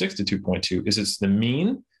 1.6 to 2.2 is it's the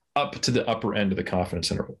mean up to the upper end of the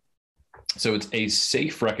confidence interval. So it's a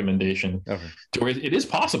safe recommendation to where it is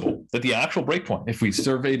possible that the actual breakpoint, if we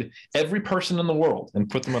surveyed every person in the world and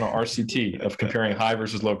put them on an RCT of comparing high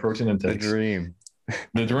versus low protein intakes,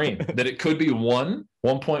 the dream, that it could be 1,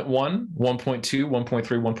 1.1, 1.2, 1.3,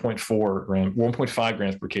 1.4 gram, 1.5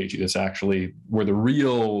 grams per kg. That's actually where the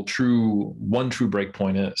real true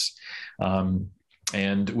breakpoint is.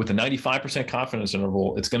 And with a 95% confidence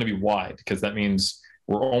interval, it's going to be wide because that means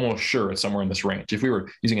we're almost sure it's somewhere in this range. If we were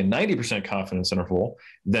using a 90% confidence interval,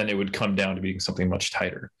 then it would come down to being something much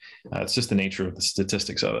tighter. It's just the nature of the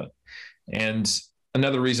statistics of it. And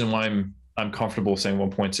another reason why I'm comfortable saying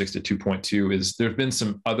 1.6 to 2.2 is there's been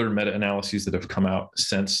some other meta-analyses that have come out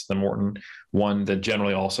since the Morton one that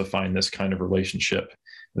generally also find this kind of relationship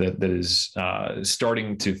that is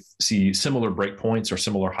starting to see similar breakpoints or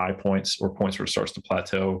similar high points or points where it starts to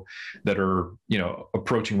plateau that are,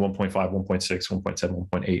 approaching 1.5, 1.6, 1.7,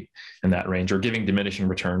 1.8 in that range, or giving diminishing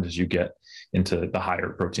returns as you get into the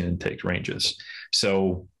higher protein intake ranges.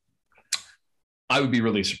 So I would be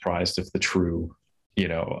really surprised if the true,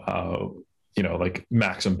 like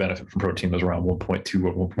maximum benefit from protein was around 1.2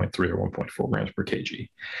 or 1.3 or 1.4 grams per kg.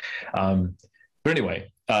 But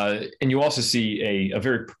anyway, and you also see a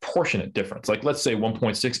very proportionate difference. Like let's say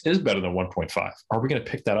 1.6 is better than 1.5. Are we going to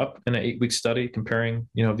pick that up in an 8-week study comparing,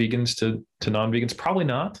 vegans to non-vegans? Probably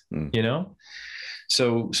not,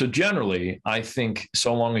 So generally, I think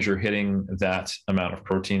so long as you're hitting that amount of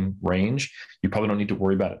protein range, you probably don't need to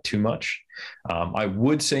worry about it too much. I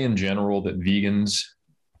would say in general that vegans,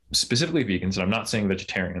 specifically vegans, and I'm not saying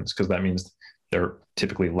vegetarians, because that means they're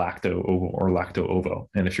typically lacto-ovo or lacto-ovo.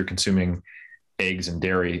 And if you're consuming eggs and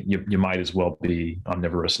dairy, you might as well be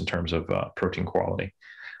omnivorous in terms of protein quality.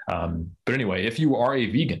 But anyway, if you are a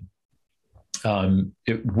vegan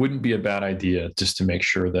it wouldn't be a bad idea just to make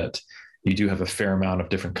sure that you do have a fair amount of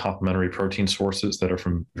different complementary protein sources that are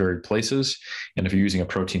from varied places. And if you're using a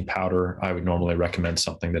protein powder, I would normally recommend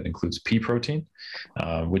something that includes pea protein,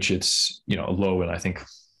 which it's, low in, I think,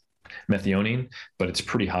 methionine, but it's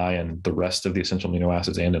pretty high in the rest of the essential amino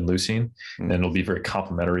acids and in leucine. And it'll be very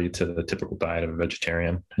complementary to the typical diet of a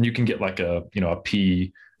vegetarian. And you can get like a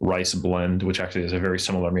pea rice blend, which actually has a very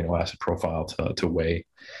similar amino acid profile to whey.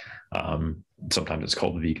 Sometimes it's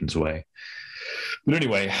called vegan's whey. But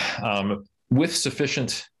anyway, with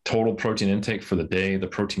sufficient total protein intake for the day, the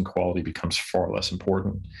protein quality becomes far less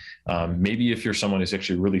important. Maybe if you're someone who's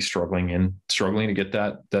actually really struggling to get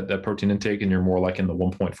that protein intake, and you're more like in the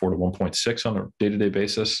 1.4 to 1.6 on a day-to-day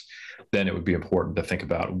basis, then it would be important to think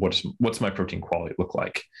about what's my protein quality look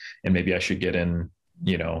like, and maybe I should get in,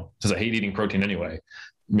 since I hate eating protein anyway,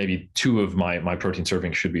 maybe 2 of my protein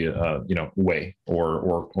servings should be whey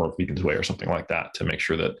or vegan's whey or something like that, to make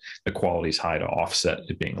sure that the quality is high to offset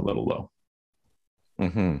it being a little low.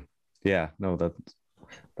 Mm-hmm. Yeah, no,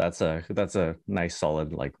 that's a nice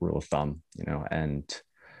solid like rule of thumb, and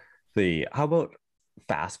how about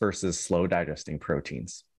fast versus slow digesting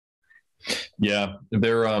proteins? Yeah,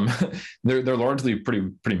 they're largely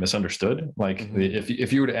pretty misunderstood. Like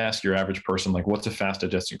if you were to ask your average person, like, what's a fast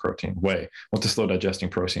digesting protein? Whey. What's a slow digesting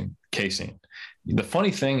protein? Casein. The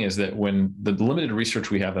funny thing is that when the limited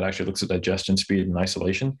research we have that actually looks at digestion speed and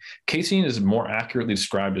isolation, casein is more accurately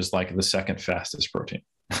described as like the second fastest protein.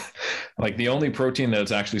 Like the only protein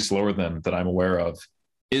that's actually slower than that I'm aware of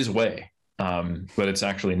is whey. But it's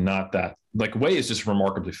actually not that. Like whey is just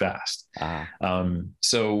remarkably fast.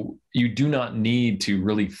 So you do not need to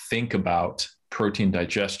really think about protein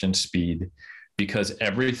digestion speed, because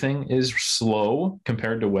everything is slow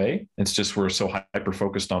compared to whey. It's just we're so hyper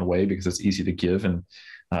focused on whey because it's easy to give, and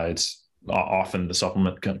it's often the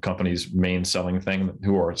supplement company's main selling thing,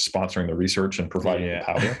 who are sponsoring the research and providing the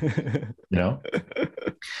powder.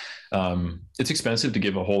 It's expensive to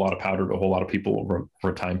give a whole lot of powder to a whole lot of people over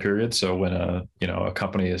a time period. So when a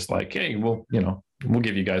company is like, hey, we'll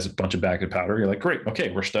give you guys a bunch of bags of powder, you're like, great, okay,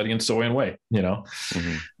 we're studying soy and whey.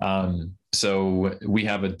 So we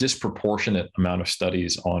have a disproportionate amount of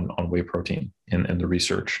studies on whey protein in the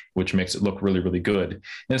research, which makes it look really, really good. And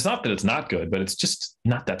it's not that it's not good, but it's just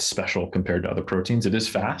not that special compared to other proteins. It is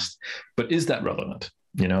fast, but is that relevant?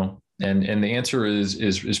 And the answer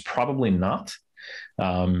is probably not.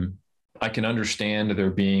 I can understand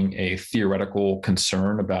there being a theoretical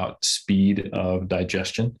concern about speed of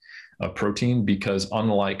digestion of protein, because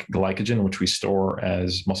unlike glycogen, which we store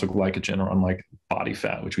as muscle glycogen, or unlike body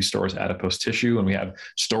fat, which we store as adipose tissue, and we have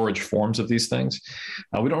storage forms of these things,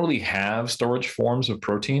 we don't really have storage forms of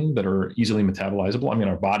protein that are easily metabolizable. I mean,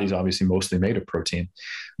 our body's obviously mostly made of protein,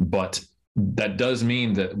 but that does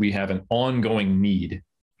mean that we have an ongoing need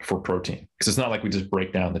for protein, because it's not like we just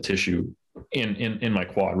break down the tissue in my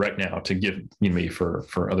quad right now to give me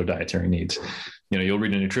for other dietary needs. You'll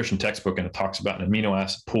read a nutrition textbook and it talks about an amino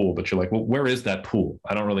acid pool, but you're like, well, where is that pool?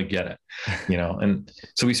 I don't really get it. And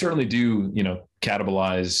so we certainly do,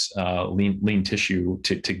 catabolize lean tissue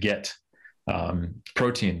to get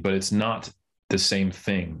protein, but it's not the same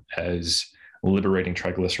thing as liberating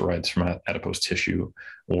triglycerides from adipose tissue,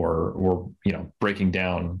 or breaking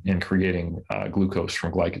down and creating glucose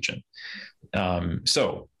from glycogen.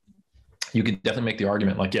 So you could definitely make the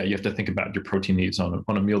argument, like, yeah, you have to think about your protein needs on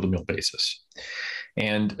a meal-to-meal basis.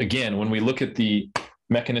 And again, when we look at the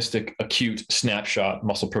mechanistic acute snapshot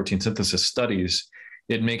muscle protein synthesis studies,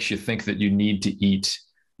 it makes you think that you need to eat,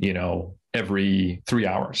 every 3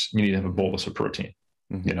 hours. You need to have a bolus of protein.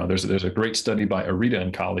 There's a great study by Arita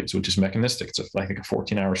and colleagues, which is mechanistic. It's I think a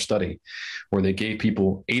 14-hour study where they gave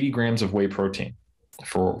people 80 grams of whey protein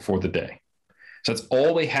for the day. So that's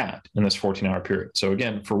all they had in this 14-hour period. So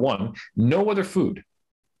again, for one, no other food.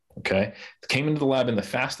 Okay. Came into the lab in the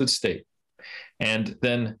fasted state. And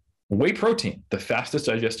then whey protein, the fastest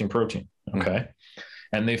digesting protein. Okay.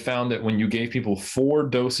 And they found that when you gave people 4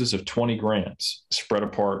 doses of 20 grams spread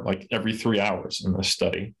apart like every 3 hours in this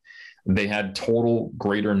study, they had total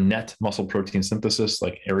greater net muscle protein synthesis,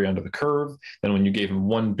 like area under the curve, than when you gave them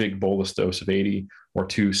 1 big bolus dose of 80 or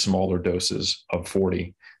 2 smaller doses of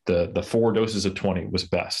 40. The 4 doses of 20 was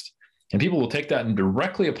best. And people will take that and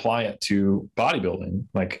directly apply it to bodybuilding,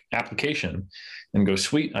 like application, and go,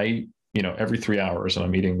 sweet, I eat, every 3 hours and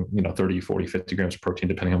I'm eating, 30, 40, 50 grams of protein,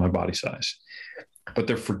 depending on my body size. But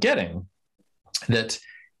they're forgetting that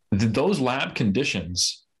those lab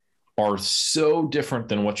conditions are so different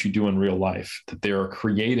than what you do in real life, that they are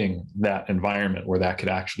creating that environment where that could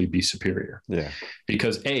actually be superior. Yeah.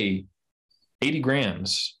 Because 80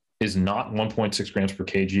 grams is not 1.6 grams per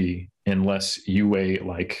kg unless you weigh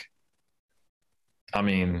like, I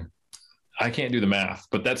mean, I can't do the math,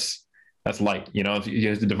 but that's light. You know, if you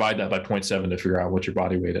have to divide that by 0.7 to figure out what your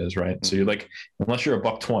body weight is, right? Mm-hmm. So you're like, unless you're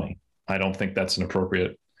 $120, I don't think that's an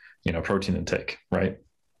appropriate, you know, protein intake, right?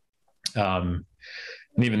 And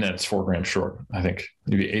even then, it's 4 grams short. I think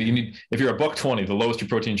if you're $120, the lowest your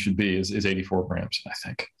protein should be is 84 grams, I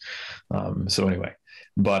think. So anyway,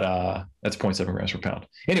 but that's 0.7 grams per pound.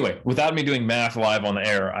 Anyway, without me doing math live on the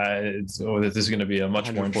air, this is going to be a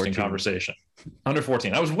much more interesting conversation.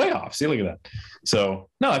 114. I was way off. See, look at that. So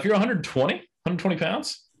no, if you're 120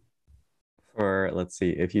 pounds. Or let's see,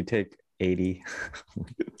 if you take 80.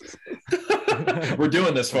 We're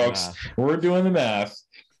doing this, folks. We're doing the math.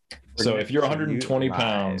 So if you're 120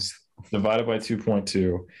 pounds divided by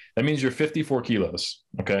 2.2, that means you're 54 kilos.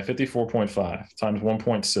 Okay. 54.5 times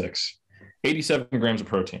 1.6, 87 grams of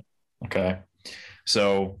protein. Okay.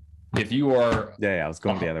 So if you are, I was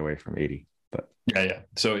going the other way from 80, but yeah.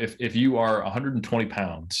 So if you are 120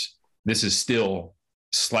 pounds, this is still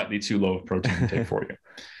slightly too low of protein intake for you.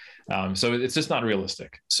 So it's just not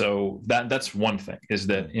realistic. So that's one thing, is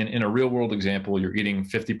that in a real world example, you're eating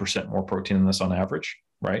 50% more protein than this on average,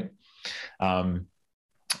 right?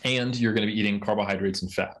 And you're going to be eating carbohydrates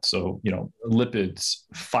and fat. So, you know, lipids,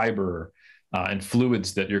 fiber, and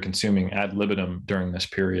fluids that you're consuming ad libitum during this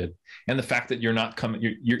period. And the fact that you're not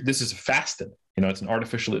coming, this is fasted, you know, it's an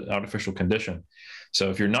artificial condition. So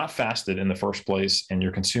if you're not fasted in the first place and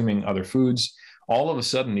you're consuming other foods, all of a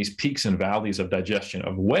sudden these peaks and valleys of digestion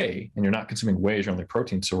of whey, and you're not consuming whey as your only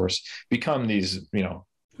protein source, become these, you know,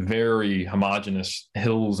 very homogeneous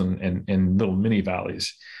hills and little mini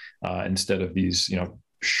valleys, instead of these, you know,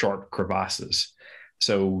 sharp crevasses.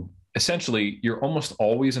 So essentially, you're almost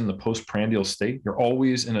always in the postprandial state. You're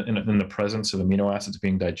always in the presence of amino acids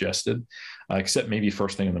being digested, except maybe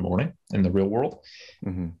first thing in the morning in the real world.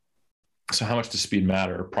 Mm-hmm. So how much does speed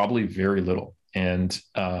matter? Probably very little. And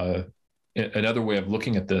another way of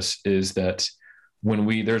looking at this is that when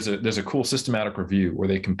there's a cool systematic review where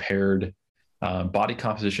they compared body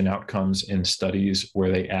composition outcomes in studies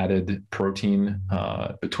where they added protein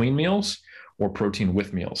between meals or protein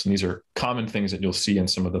with meals. And these are common things that you'll see in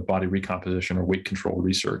some of the body recomposition or weight control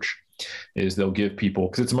research, is they'll give people,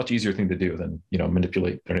 because it's a much easier thing to do than, you know,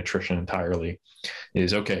 manipulate their nutrition entirely,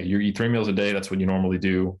 is, okay, you eat 3 meals a day. That's what you normally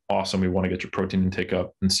do. Awesome. We want to get your protein intake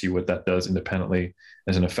up and see what that does independently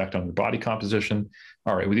as an effect on your body composition.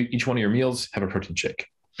 All right, with each one of your meals, have a protein shake.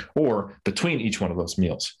 Or between each one of those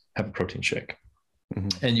meals, have a protein shake.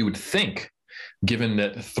 Mm-hmm. And you would think, given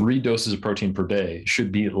that 3 doses of protein per day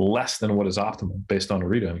should be less than what is optimal based on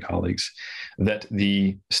Arita and colleagues, that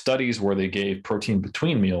the studies where they gave protein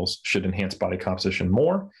between meals should enhance body composition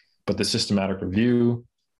more, but the systematic review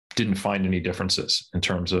didn't find any differences in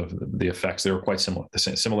terms of the effects. They were quite similar. The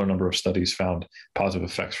similar number of studies found positive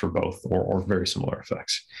effects for both, or very similar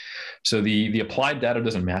effects. So the applied data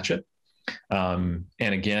doesn't match it. And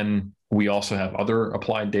again, we also have other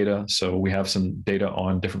applied data. So we have some data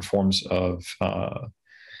on different forms of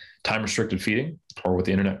time-restricted feeding, or what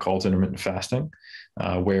the internet calls intermittent fasting,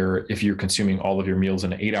 where if you're consuming all of your meals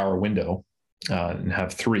in an 8-hour window, and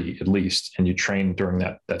have 3 at least, and you train during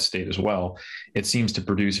that state as well, it seems to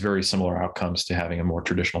produce very similar outcomes to having a more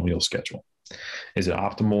traditional meal schedule. Is it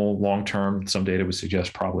optimal long-term? Some data would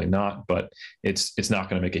suggest probably not, but it's not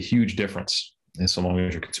going to make a huge difference so long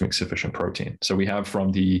as you're consuming sufficient protein. So we have,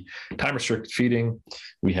 from the time-restricted feeding,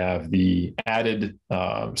 we have the added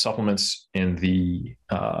supplements in the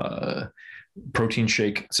protein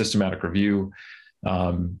shake systematic review,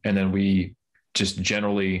 and then we just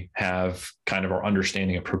generally have kind of our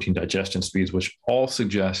understanding of protein digestion speeds, which all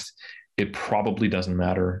suggest it probably doesn't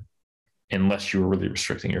matter unless you're really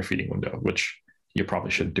restricting your feeding window, which you probably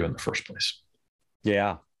shouldn't do in the first place.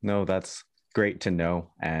 Yeah, no, that's great to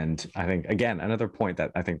know. And I think, again, another point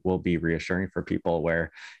that I think will be reassuring for people,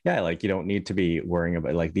 where, like, you don't need to be worrying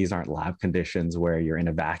about, like, these aren't lab conditions where you're in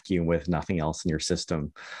a vacuum with nothing else in your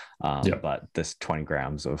system, but this 20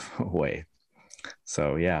 grams of whey.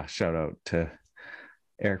 So yeah, shout out to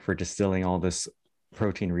Eric for distilling all this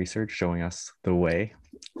protein research, showing us the way.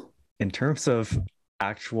 In terms of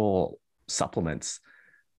actual supplements,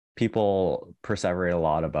 people perseverate a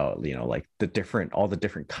lot about, you know, like all the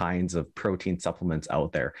different kinds of protein supplements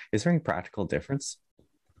out there. Is there any practical difference?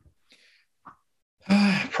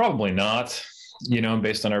 Probably not, you know,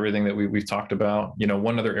 based on everything that we've talked about. You know,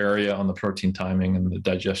 one other area on the protein timing and the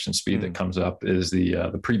digestion speed that comes up is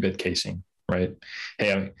the pre-bed casein. Right.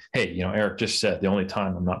 Hey, you know, Eric just said the only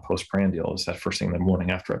time I'm not postprandial is that first thing in the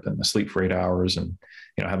morning after I've been asleep for 8 hours and,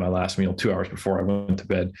 you know, had my last meal 2 hours before I went to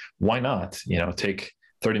bed. Why not, you know, take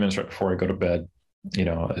 30 minutes right before I go to bed,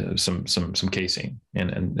 some casein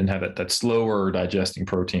and have that slower digesting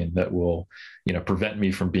protein that will, prevent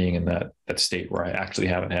me from being in that state where I actually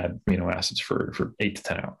haven't had amino acids for 8 to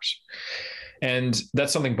 10 hours. And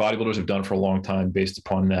that's something bodybuilders have done for a long time based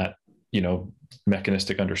upon that,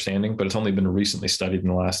 mechanistic understanding, but it's only been recently studied in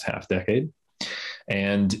the last half decade.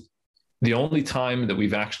 And the only time that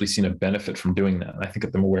we've actually seen a benefit from doing that, and I think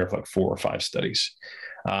I'm aware of like 4 or 5 studies,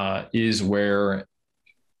 is where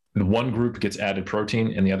the one group gets added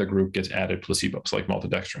protein and the other group gets added placebos like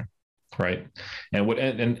maltodextrin, right?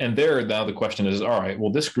 And there now the question is, all right,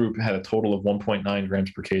 well, this group had a total of 1.9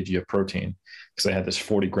 grams per kg of protein because they had this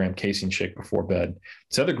 40-gram casein shake before bed.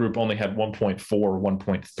 This other group only had 1.4,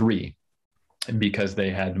 1.3 because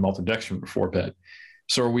they had maltodextrin before bed.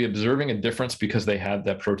 So are we observing a difference because they had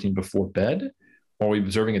that protein before bed? Or are we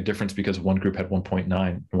observing a difference because one group had 1.9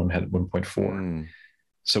 and one had 1.4?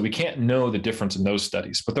 So we can't know the difference in those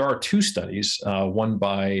studies, but there are 2 studies, one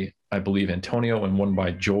by, I believe, Antonio and one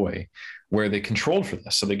by Joy, where they controlled for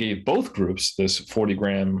this. So they gave both groups this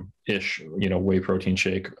 40-gram-ish, whey protein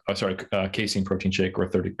shake, casein protein shake, or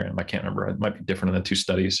 30-gram. I can't remember. It might be different in the 2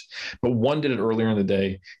 studies, but one did it earlier in the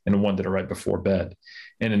day and one did it right before bed.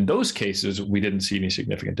 And in those cases, we didn't see any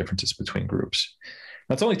significant differences between groups.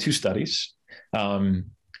 That's only 2 studies.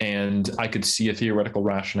 And I could see a theoretical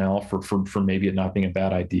rationale for maybe it not being a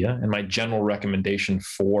bad idea. And my general recommendation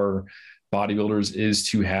for bodybuilders is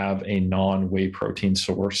to have a non-whey protein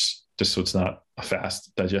source, just so it's not a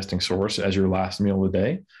fast digesting source as your last meal of the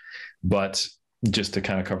day, but just to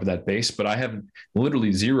kind of cover that base. But I have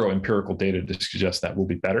literally 0 empirical data to suggest that will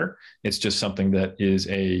be better. It's just something that is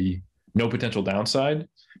no potential downside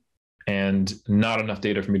and not enough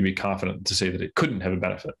data for me to be confident to say that it couldn't have a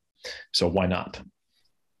benefit. So why not?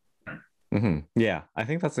 Mm-hmm. Yeah, I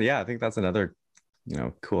think that's another,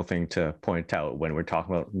 cool thing to point out when we're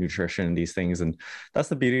talking about nutrition and these things. And that's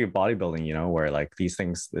the beauty of bodybuilding, where like these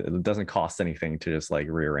things, it doesn't cost anything to just like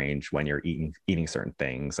rearrange when you're eating certain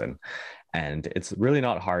things. And it's really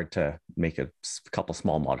not hard to make a couple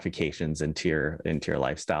small modifications into your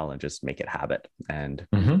lifestyle and just make it habit and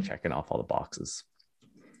checking off all the boxes.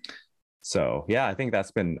 So yeah, I think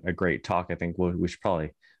that's been a great talk. I think we should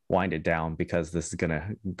probably wind it down because this is going to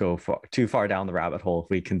go too far down the rabbit hole if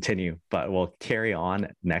we continue, but we'll carry on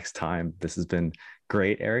next time. This has been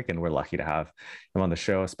great, Eric, and we're lucky to have him on the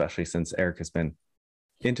show, especially since Eric has been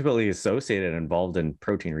intimately associated and involved in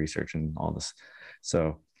protein research and all this.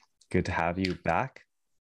 So good to have you back.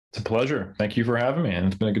 It's a pleasure. Thank you for having me. And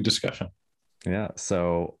it's been a good discussion. Yeah.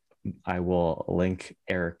 So I will link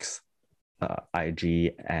Eric's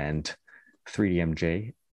IG and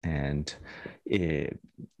 3DMJ and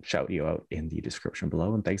shout you out in the description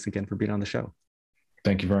below. And thanks again for being on the show.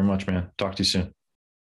 Thank you very much, man. Talk to you soon.